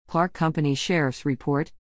Clarke County Sheriff's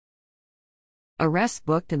Report. Arrests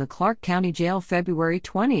booked in the Clarke County Jail February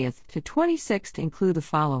 20th to 26th include the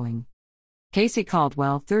following. Casey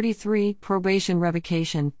Caldwell, 33, probation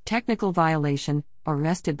revocation, technical violation,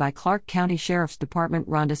 arrested by Clarke County Sheriff's Department.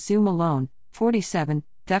 Rhonda Sue Malone, 47,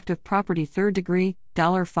 theft of property 3rd degree,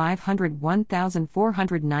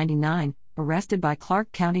 $501,499, arrested by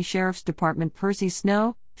Clarke County Sheriff's Department. Percy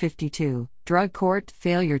Snow, 52, drug court,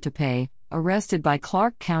 failure to pay, arrested by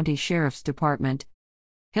Clarke County Sheriff's Department.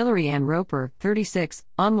 Hillary Ann Roper, 36,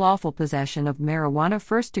 unlawful possession of marijuana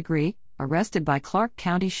 1st degree, arrested by Clarke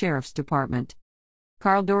County Sheriff's Department.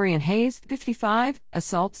 Carl Dorian Hayes, 55,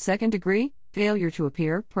 assault 2nd degree, failure to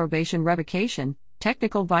appear, probation revocation,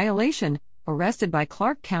 technical violation, arrested by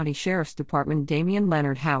Clarke County Sheriff's Department. Damian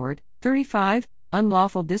Leonard Howard, 35,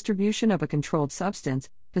 unlawful distribution of a controlled substance,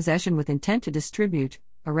 possession with intent to distribute,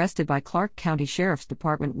 arrested by Clarke County Sheriff's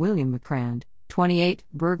Department. William McCrand, 28,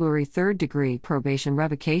 burglary 3rd degree, probation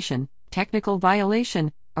revocation, technical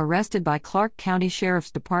violation, arrested by Clarke County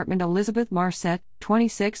Sheriff's Department. Elizabeth Marset,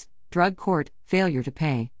 26, drug court, failure to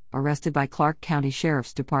pay, arrested by Clarke County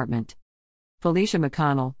Sheriff's Department. Felicia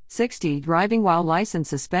McConnell, 60, driving while license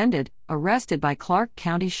suspended, arrested by Clarke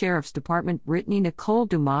County Sheriff's Department. Brittany Nicole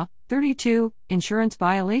Dumas, 32, insurance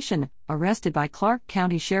violation, arrested by Clarke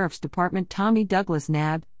County Sheriff's Department. Tommy Douglas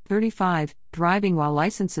Nab, 35, driving while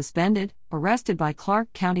license suspended, arrested by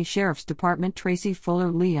Clarke County Sheriff's Department. Tracy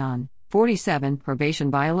Fuller Leon, 47,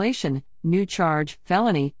 probation violation, new charge,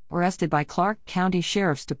 felony, arrested by Clarke County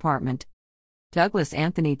Sheriff's Department. Douglas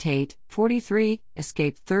Anthony Tate, 43,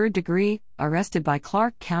 escape 3rd degree, arrested by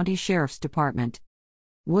Clarke County Sheriff's Department.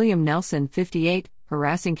 William Nelson, 58,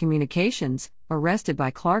 harassing communications, arrested by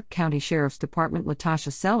Clarke County Sheriff's Department.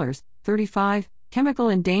 Latasha Sellers, 35, chemical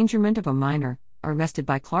endangerment of a minor, arrested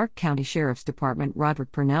by Clarke County Sheriff's Department.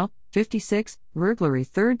 Roderick Purnell, 56, burglary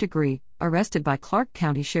 3rd degree, arrested by Clarke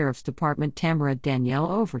County Sheriff's Department. Tamara Danielle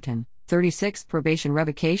Overton, 36, probation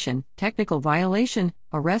revocation, technical violation,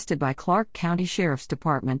 arrested by Clarke County Sheriff's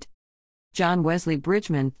Department. John Wesley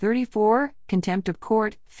Bridgman, 34, contempt of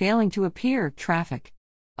court, failing to appear, traffic.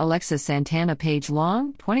 Alexis Santana Page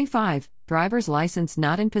Long, 25, driver's license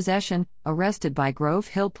not in possession, arrested by Grove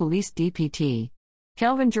Hill Police DPT.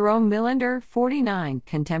 Kelvin Jerome Millender, 49,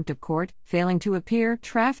 contempt of court, failing to appear,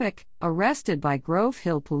 traffic, arrested by Grove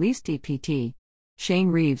Hill Police DPT. Shane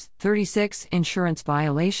Reeves, 36, insurance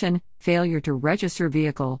violation, failure to register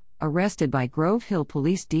vehicle, arrested by Grove Hill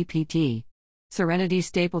Police DPT. Serenity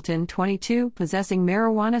Stapleton, 22, possessing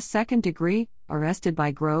marijuana 2nd degree, arrested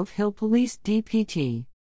by Grove Hill Police DPT.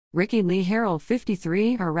 Ricky Lee Harrell,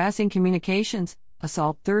 53, harassing communications,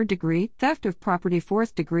 assault 3rd degree, theft of property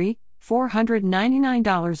 4th degree,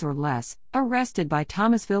 $499 or less, arrested by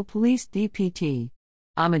Thomasville Police DPT.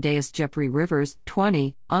 Amadeus Jeffrey Rivers,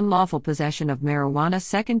 20, unlawful possession of marijuana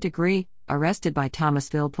 2nd degree, arrested by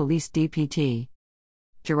Thomasville Police DPT.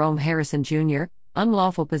 Jerome Harrison Jr.,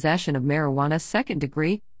 unlawful possession of marijuana 2nd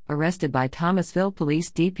degree, arrested by Thomasville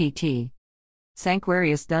Police DPT.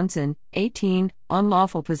 Sanquarius Dunson, 18,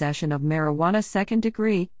 unlawful possession of marijuana 2nd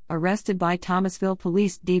degree, arrested by Thomasville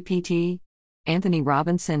Police DPT. Anthony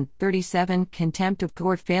Robinson, 37, contempt of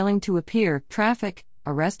court, failing to appear, traffic,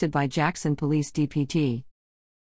 arrested by Jackson Police DPT.